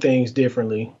daddy do things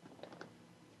differently,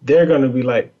 they're going to be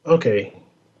like, okay,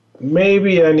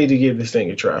 maybe I need to give this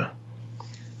thing a try.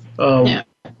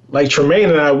 Like Tremaine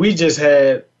and I, we just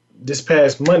had this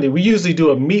past Monday. We usually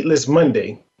do a meatless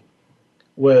Monday.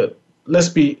 Well, let's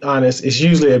be honest, it's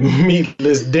usually a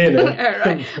meatless dinner.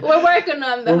 Right. We're working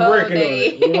on the whole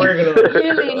day. We're working on it.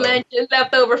 Usually lunch is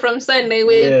left over from Sunday.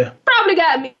 We probably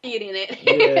got meat in it.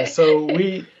 Yeah, so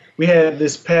we had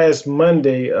this past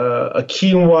Monday a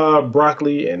quinoa,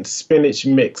 broccoli, and spinach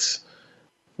mix,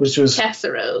 which was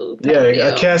casserole.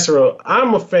 A casserole.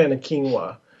 I'm a fan of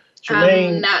quinoa.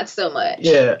 Tremaine, not so much.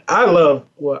 Yeah, I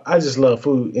just love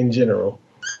food in general.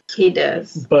 He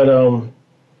does. But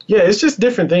it's just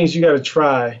different things you got to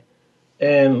try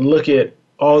and look at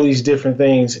all these different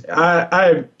things.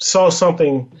 I saw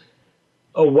something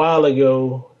a while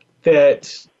ago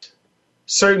that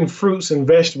certain fruits and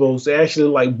vegetables, they actually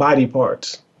look like body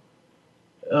parts.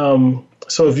 So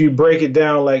if you break it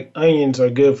down, like onions are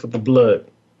good for the blood,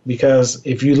 because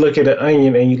if you look at an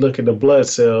onion and you look at the blood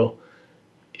cell,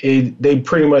 they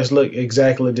pretty much look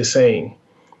exactly the same.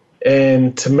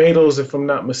 And tomatoes, if I'm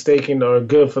not mistaken, are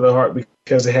good for the heart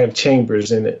because they have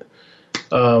chambers in it.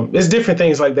 It's different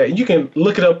things like that. You can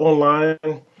look it up online.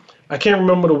 I can't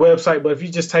remember the website, but if you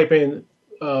just type in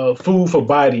food for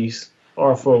bodies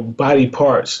or for body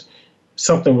parts,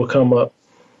 something will come up.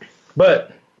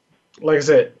 But like I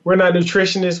said, we're not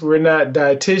nutritionists. We're not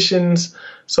dietitians.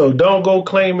 So don't go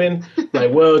claiming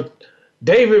like, well,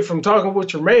 David from Talking with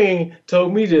Tremaine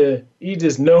told me to eat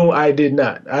this. No, I did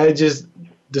not. I just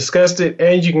discussed it,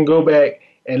 and you can go back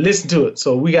and listen to it.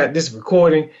 So we got this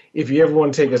recording if you ever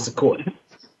want to take us to court.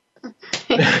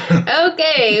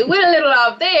 Okay, we're a little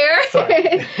off there.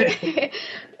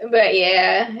 But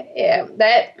yeah,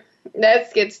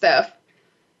 that's good stuff.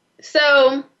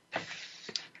 So,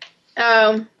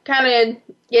 kind of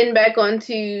getting back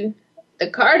onto the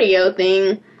cardio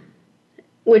thing,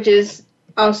 which is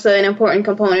also an important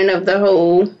component of the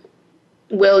whole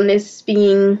wellness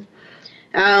being.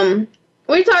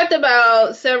 We talked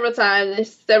about several times in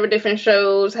several different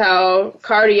shows how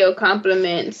cardio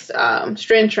complements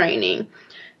strength training.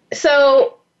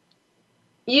 So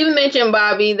you mentioned,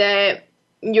 Bobby, that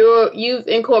you've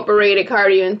incorporated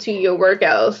cardio into your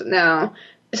workouts now.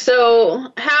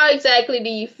 So how exactly do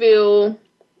you feel?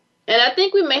 And I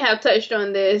think we may have touched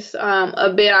on this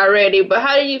a bit already, but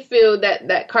how do you feel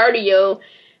that cardio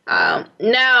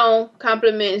now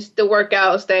complements the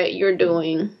workouts that you're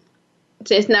doing?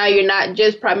 Since now you're not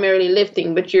just primarily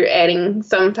lifting, but you're adding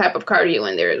some type of cardio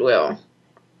in there as well.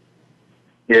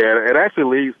 Yeah, it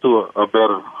actually leads to a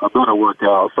better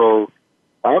workout. So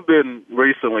I've been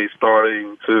recently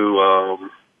starting to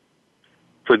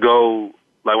go,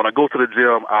 like when I go to the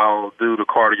gym, I'll do the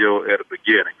cardio at the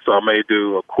beginning. So I may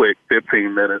do a quick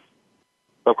 15 minutes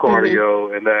of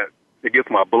cardio, and that it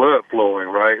gets my blood flowing,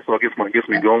 right? So it gets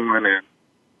me going. And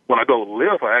when I go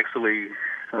lift, I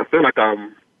feel like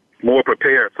I'm more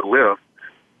prepared to lift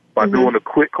by doing the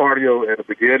quick cardio at the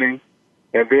beginning,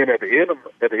 and then at the end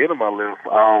of my lift,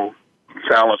 I'll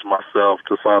challenge myself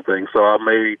to something. So I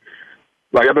may,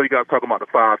 like I know you guys talking about the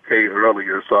 5K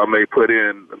earlier, so I may put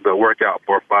in the workout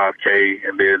for 5K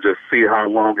and then just see how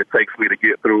long it takes me to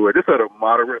get through it, just at a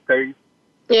moderate pace.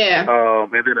 Yeah.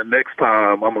 And then the next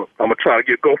time I'm gonna try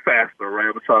to go faster, right?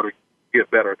 I'm gonna try to get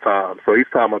better time. So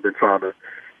each time I've been trying to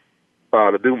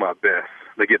do my best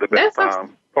to get the best time.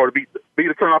 Awesome. Or to beat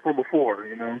the time from before,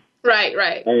 you know? Right.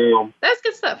 That's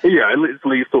good stuff. Yeah, it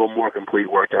leads to a more complete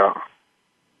workout.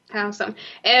 Awesome.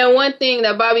 And one thing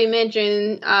that Bobby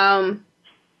mentioned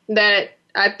that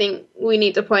I think we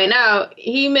need to point out,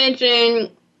 he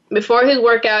mentioned before his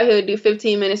workout, he'll do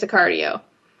 15 minutes of cardio.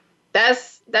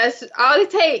 That's all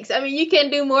it takes. I mean, you can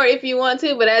do more if you want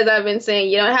to, but as I've been saying,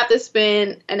 you don't have to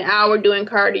spend an hour doing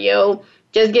cardio.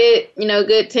 Just get,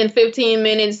 good 10, 15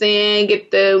 minutes in,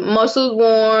 get the muscles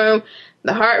warm,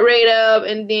 the heart rate up,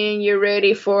 and then you're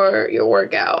ready for your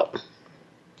workout.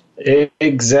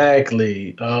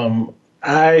 Exactly.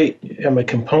 I am a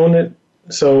component.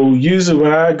 So usually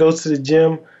when I go to the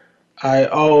gym, I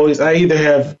either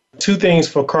have two things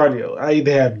for cardio. I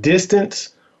either have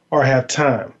distance or have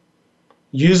time.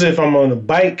 Usually if I'm on a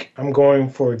bike, I'm going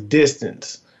for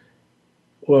distance.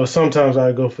 Well, sometimes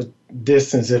I go for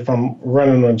distance if I'm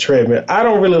running on a treadmill. I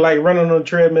don't really like running on a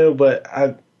treadmill, but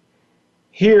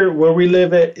here where we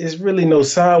live at is really no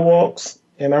sidewalks,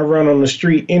 and I run on the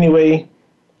street anyway.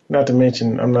 Not to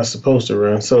mention I'm not supposed to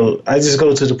run, so I just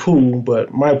go to the pool.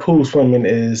 But my pool swimming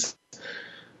is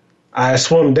I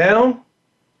swim down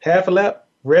half a lap,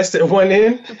 rest at one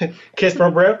end, catch my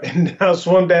breath, and then I'll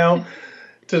swim down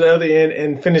to the other end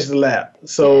and finish the lap.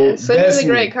 So that's a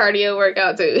great cardio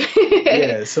workout too.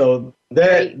 Yeah, so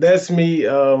that's me.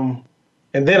 And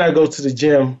then I go to the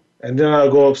gym, and then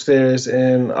I'll go upstairs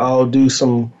and I'll do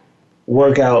some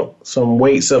workout, some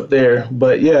weights up there.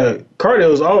 But yeah,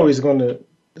 cardio is always gonna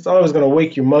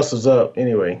wake your muscles up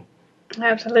anyway.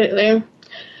 Absolutely.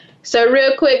 So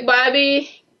real quick,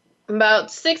 Bobby,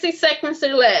 about 60 seconds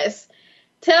or less.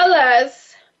 Tell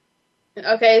us,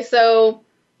 okay, so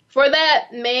for that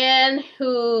man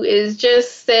who is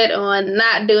just set on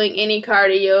not doing any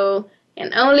cardio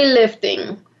and only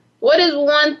lifting, what is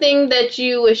one thing that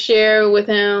you would share with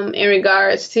him in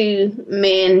regards to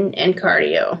men and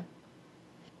cardio?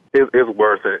 It's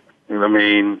worth it. I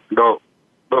mean, go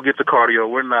get the cardio.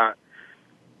 We're not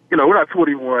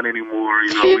 21 anymore.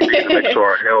 We need to make sure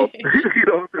our health,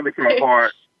 to make sure our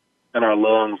heart and our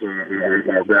lungs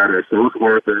are better. So it's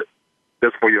worth it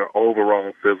just for your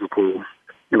overall physical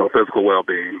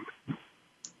well-being.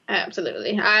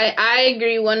 Absolutely. I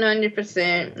agree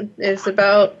 100%. It's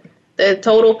about the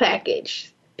total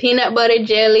package. Peanut butter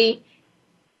jelly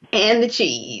and the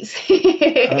cheese.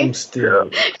 I'm still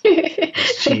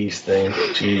this cheese thing.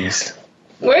 Jeez.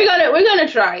 We're gonna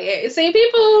try it. See,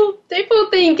 people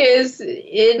think it's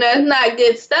not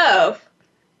good stuff,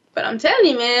 but I'm telling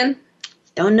you, man,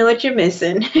 don't know what you're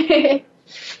missing.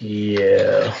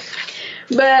 Yeah.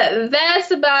 But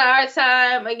that's about our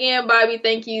time. Again, Bobby,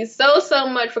 thank you so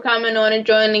much for coming on and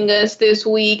joining us this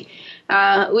week.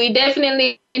 We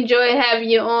definitely enjoyed having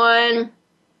you on.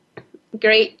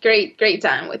 Great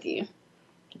time with you.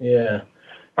 Yeah.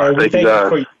 We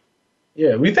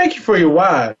thank you for your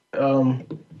why. And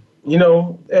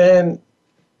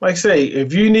like I say,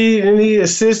 if you need any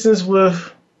assistance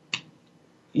with,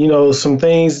 some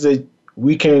things that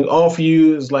we can offer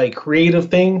you as like creative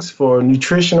things for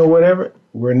nutrition or whatever,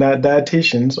 we're not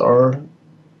dietitians or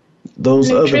those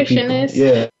other people.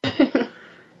 Yeah.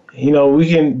 We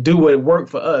can do what worked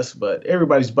for us, but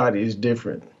everybody's body is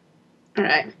different. All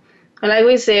right. Like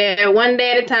we said, one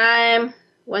day at a time,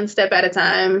 one step at a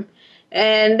time.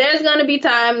 And there's going to be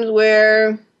times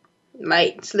where you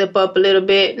might slip up a little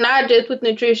bit, not just with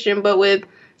nutrition, but with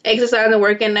exercise and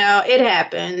working out. It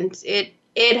happens. It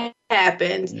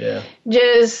happens. Yeah.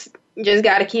 Just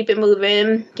got to keep it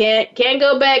moving. Can't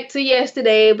go back to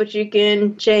yesterday, but you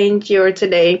can change your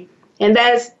today. And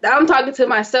I'm talking to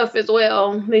myself as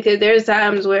well, because there's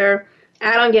times where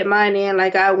I don't get mine in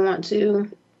like I want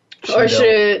to or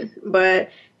should.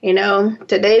 But,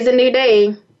 today's a new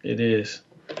day. It is.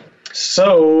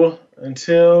 So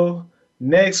until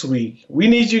next week, we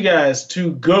need you guys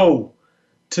to go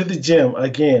to the gym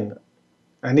again.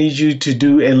 I need you to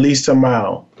do at least a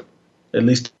mile.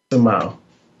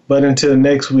 But until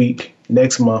next week,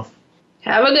 next month.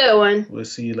 Have a good one. We'll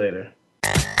see you later.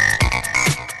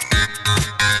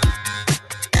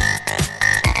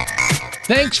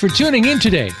 Thanks for tuning in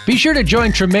today. Be sure to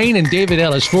join Tremaine and David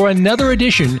Ellis for another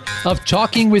edition of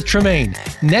Talking with Tremaine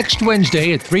next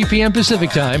Wednesday at 3 p.m. Pacific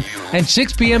Time and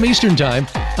 6 p.m. Eastern Time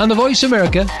on the Voice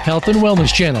America Health and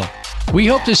Wellness Channel. We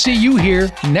hope to see you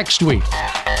here next week.